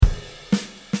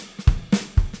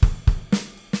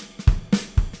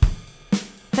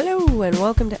Hello and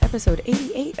welcome to episode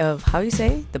 88 of How You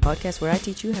Say, the podcast where I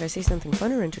teach you how to say something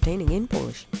fun or entertaining in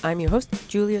Polish. I'm your host,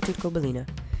 Julia Tutko-Belina.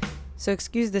 So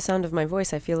excuse the sound of my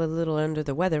voice, I feel a little under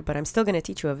the weather, but I'm still going to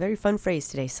teach you a very fun phrase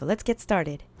today, so let's get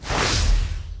started.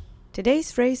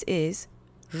 Today's phrase is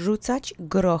rzucać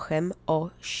grochem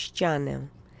o ścianę,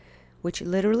 which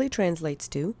literally translates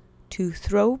to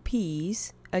throw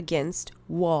peas against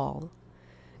wall.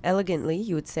 Elegantly,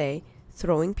 you would say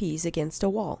throwing peas against a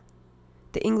wall.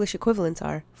 The English equivalents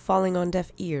are falling on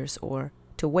deaf ears or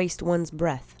to waste one's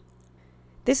breath.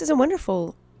 This is a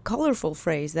wonderful, colorful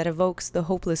phrase that evokes the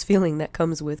hopeless feeling that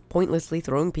comes with pointlessly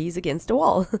throwing peas against a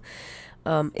wall.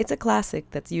 It's a classic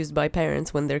that's used by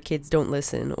parents when their kids don't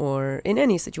listen, or in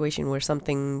any situation where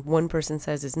something one person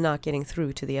says is not getting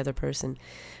through to the other person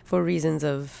for reasons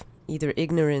of either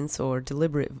ignorance or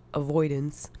deliberate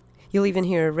avoidance. You'll even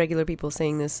hear regular people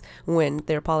saying this when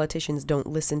their politicians don't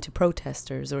listen to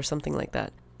protesters or something like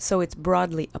that. So it's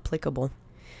broadly applicable.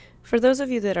 For those of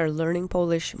you that are learning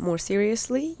Polish more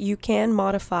seriously, you can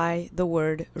modify the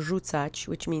word rzucać,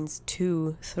 which means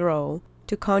to throw,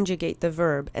 to conjugate the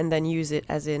verb and then use it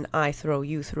as in I throw,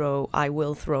 you throw, I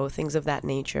will throw, things of that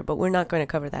nature. But we're not going to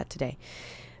cover that today.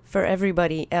 For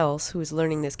everybody else who's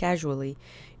learning this casually,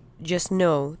 just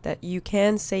know that you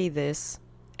can say this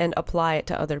and apply it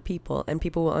to other people, and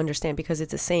people will understand because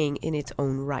it's a saying in its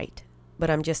own right.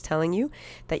 But I'm just telling you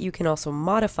that you can also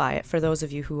modify it for those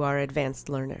of you who are advanced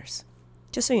learners.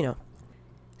 Just so you know.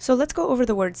 So let's go over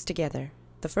the words together.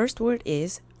 The first word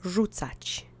is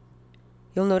rzucać.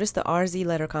 You'll notice the RZ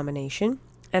letter combination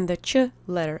and the ch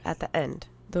letter at the end.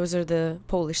 Those are the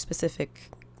Polish-specific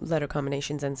letter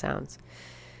combinations and sounds.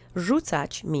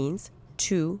 Rzucać means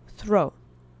to throw.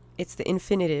 It's the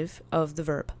infinitive of the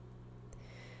verb.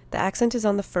 The accent is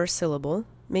on the first syllable.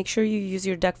 Make sure you use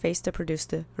your duck face to produce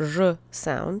the r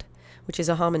sound, which is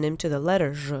a homonym to the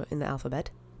letter r in the alphabet.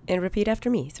 And repeat after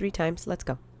me 3 times. Let's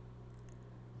go.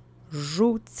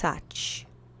 Rzucać.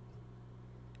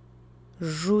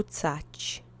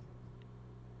 Rzucać.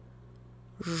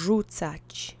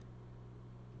 Rzucać.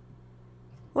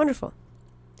 Wonderful.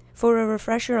 For a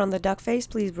refresher on the duck face,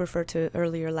 please refer to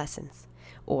earlier lessons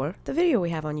or the video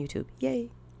we have on YouTube.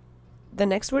 Yay! The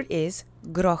next word is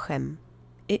grochem.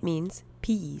 It means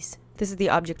peas. This is the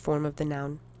object form of the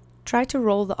noun. Try to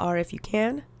roll the R if you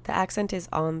can. The accent is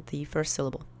on the first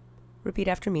syllable. Repeat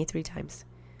after me 3 times.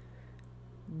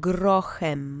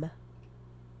 Grochem.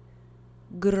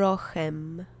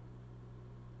 Grochem.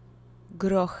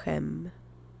 Grochem.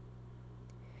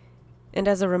 And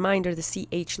as a reminder, the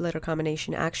CH letter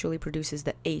combination actually produces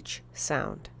the H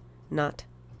sound, not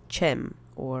chem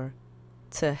or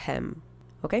tchem.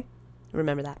 Okay?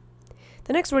 Remember that.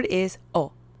 The next word is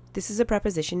o. This is a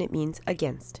preposition. It means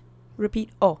against. Repeat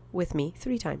o with me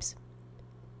 3 times.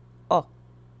 O.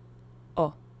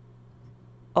 O.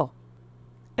 O.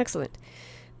 Excellent.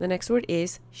 The next word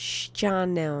is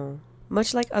ścianę.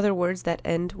 Much like other words that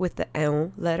end with the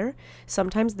ę letter,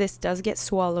 sometimes this does get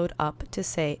swallowed up to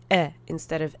say e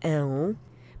instead of ę.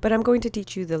 But I'm going to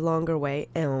teach you the longer way,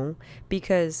 ę,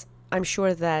 because I'm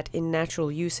sure that in natural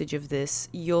usage of this,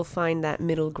 you'll find that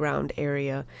middle ground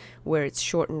area where it's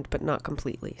shortened but not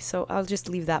completely. So I'll just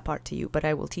leave that part to you, but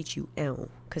I will teach you ę,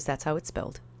 because that's how it's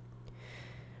spelled.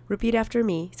 Repeat after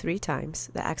me 3 times.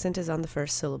 The accent is on the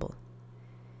first syllable.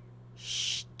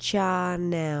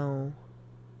 Ścianę.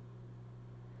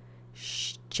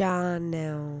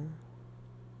 Ścianę.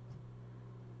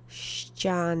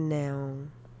 Ścianę.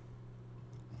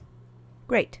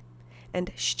 Great. And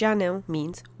ścianę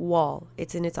means wall.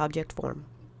 It's in its object form.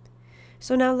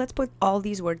 So now let's put all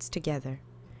these words together.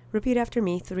 Repeat after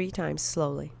me 3 times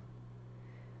slowly.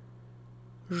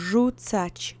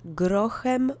 Rzucać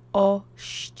grochem o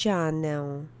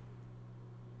ścianę.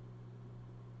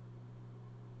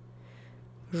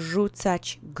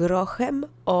 Rzucać grochem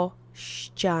o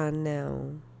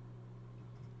ścianę.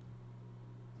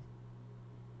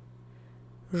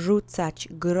 Rzucać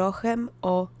grochem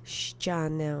o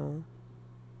ścianę.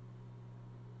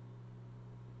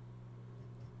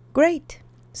 Great!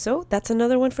 So that's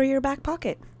another one for your back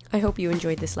pocket. I hope you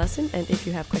enjoyed this lesson, and if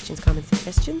you have questions, comments,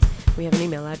 suggestions, we have an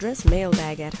email address,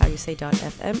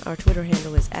 mailbag@howyousay.fm. Our Twitter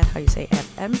handle is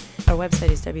 @howyousayfm. Our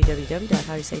website is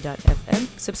www.howyousay.fm.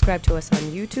 Subscribe to us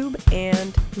on YouTube,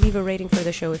 and leave a rating for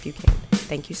the show if you can.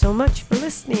 Thank you so much for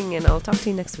listening, and I'll talk to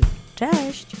you next week.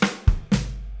 Cześć!